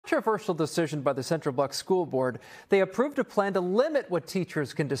controversial decision by the Central Bucks School Board. They approved a plan to limit what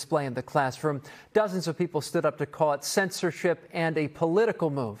teachers can display in the classroom. Dozens of people stood up to call it censorship and a political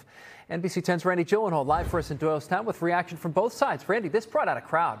move. NBC 10's Randy Gyllenhaal live for us in Doylestown with reaction from both sides. Randy, this brought out a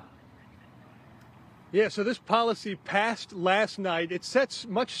crowd. Yeah, so this policy passed last night. It sets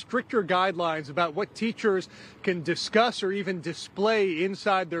much stricter guidelines about what teachers can discuss or even display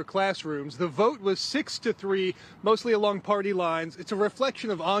inside their classrooms. The vote was 6-3, mostly along party lines. It's a reflection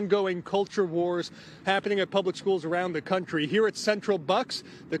of ongoing culture wars happening at public schools around the country. Here at Central Bucks,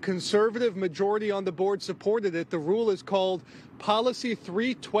 the conservative majority on the board supported it. The rule is called Policy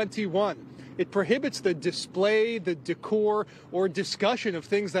 321. It prohibits the display, the decor, or discussion of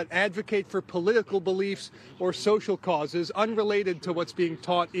things that advocate for political beliefs or social causes unrelated to what's being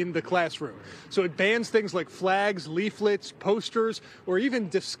taught in the classroom. So it bans things like flags, leaflets, posters, or even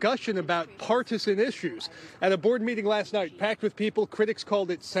discussion about partisan issues. At a board meeting last night, packed with people, critics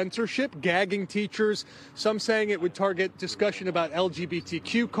called it censorship, gagging teachers, some saying it would target discussion about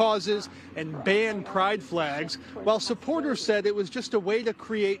LGBTQ causes and ban pride flags, while supporters said it was just a way to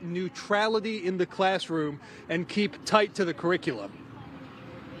create neutrality in the classroom and keep tight to the curriculum.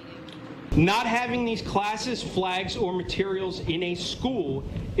 Not having these classes, flags, or materials in a school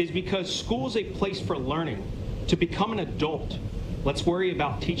is because school is a place for learning, to become an adult. Let's worry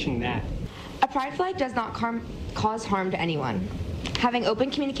about teaching that. A pride flag does not cause harm to anyone. Having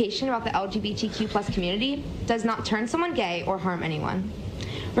open communication about the LGBTQ+ community does not turn someone gay or harm anyone.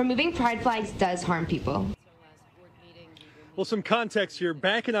 Removing pride flags does harm people. Well, some context here.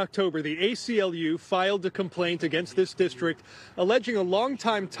 Back in October, the ACLU filed a complaint against this district alleging a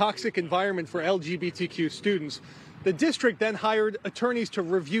long-time toxic environment for LGBTQ students. The district then hired attorneys to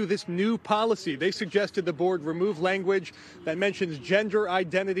review this new policy. They suggested the board remove language that mentions gender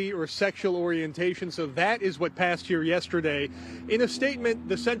identity or sexual orientation. So that is what passed here yesterday. In a statement,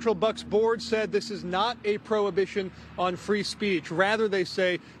 the Central Bucks board said this is not a prohibition on free speech. Rather, they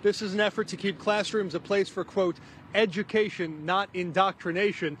say this is an effort to keep classrooms a place for, quote, education, not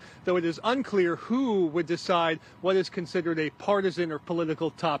indoctrination, though it is unclear who would decide what is considered a partisan or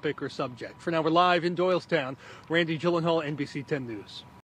political topic or subject. For now, we're live in Doylestown. Randy Gyllenhaal, NBC 10 News.